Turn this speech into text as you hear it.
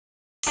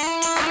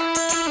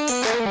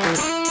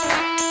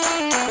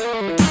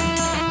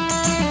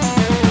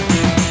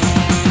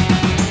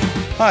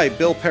Hi,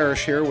 Bill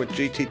Parish here with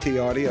GTT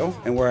Audio,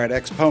 and we're at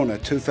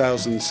AXPONA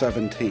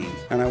 2017.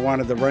 And I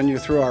wanted to run you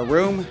through our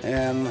room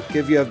and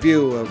give you a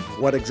view of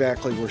what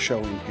exactly we're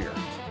showing here.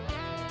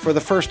 For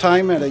the first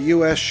time at a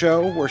U.S.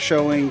 show, we're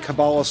showing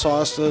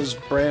Sosna's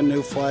brand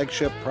new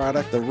flagship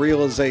product, the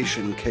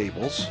Realization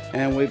cables.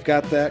 And we've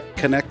got that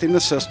connecting the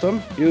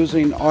system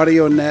using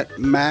AudioNet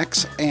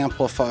Max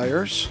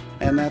amplifiers.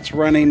 And that's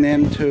running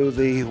into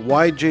the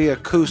YG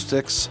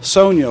Acoustics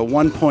Sonia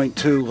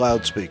 1.2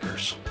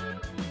 loudspeakers.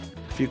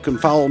 If you can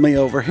follow me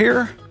over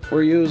here,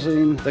 we're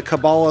using the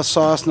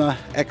Sosna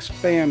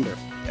expander.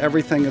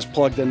 Everything is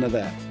plugged into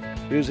that.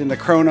 Using the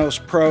Kronos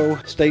Pro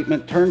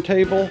statement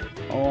turntable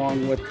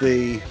along with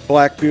the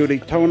Black Beauty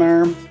tone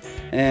arm,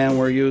 and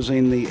we're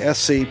using the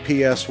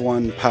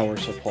SC-PS1 power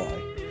supply.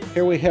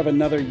 Here we have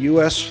another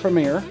US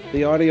premiere,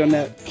 the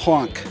AudioNet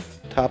Plunk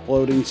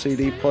top-loading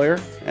CD player,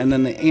 and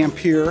then the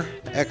Ampere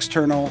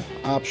external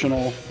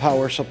optional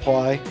power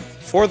supply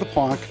for the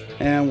Plunk,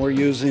 and we're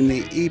using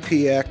the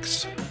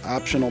EPX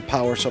optional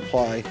power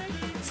supply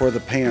for the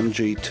PAM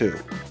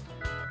G2.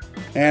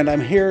 And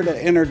I'm here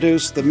to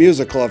introduce the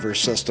Music Lover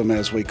system,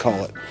 as we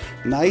call it.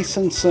 Nice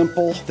and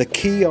simple. The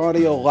Key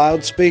Audio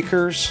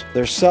loudspeakers,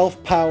 they're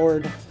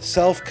self-powered,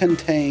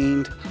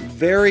 self-contained,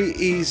 very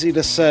easy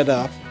to set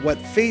up. What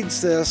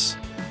feeds this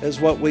is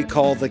what we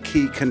call the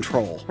key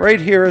control. Right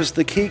here is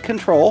the key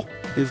control.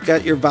 You've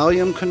got your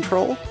volume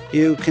control.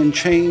 You can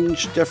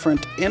change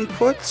different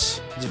inputs.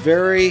 It's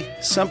very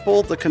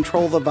simple to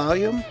control the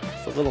volume.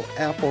 It's a little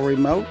Apple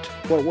remote.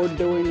 What we're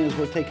doing is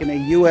we're taking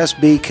a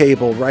USB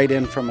cable right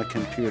in from a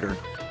computer.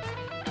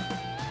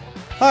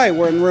 Hi,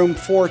 we're in room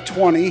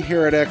 420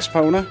 here at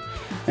AXPONA,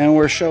 and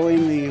we're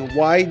showing the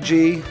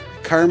YG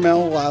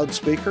Carmel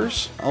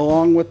loudspeakers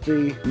along with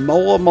the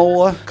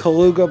Mola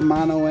Kaluga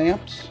mono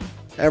amps.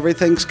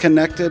 Everything's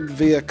connected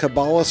via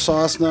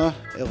Sosna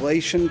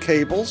Elation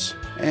cables.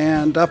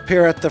 And up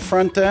here at the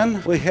front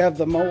end, we have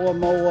the Mola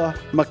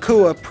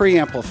Makua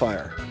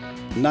preamplifier.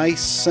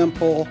 Nice,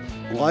 simple,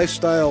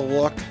 lifestyle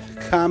look,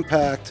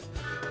 compact,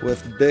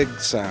 with big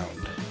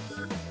sound.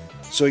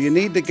 So you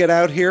need to get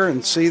out here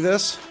and see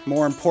this,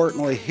 more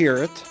importantly hear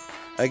it.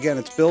 Again,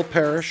 it's Bill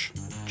Parish,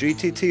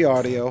 GTT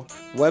Audio,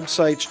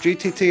 websites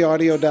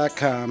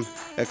gttaudio.com,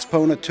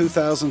 AXPONA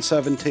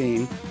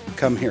 2017,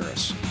 come hear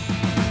us.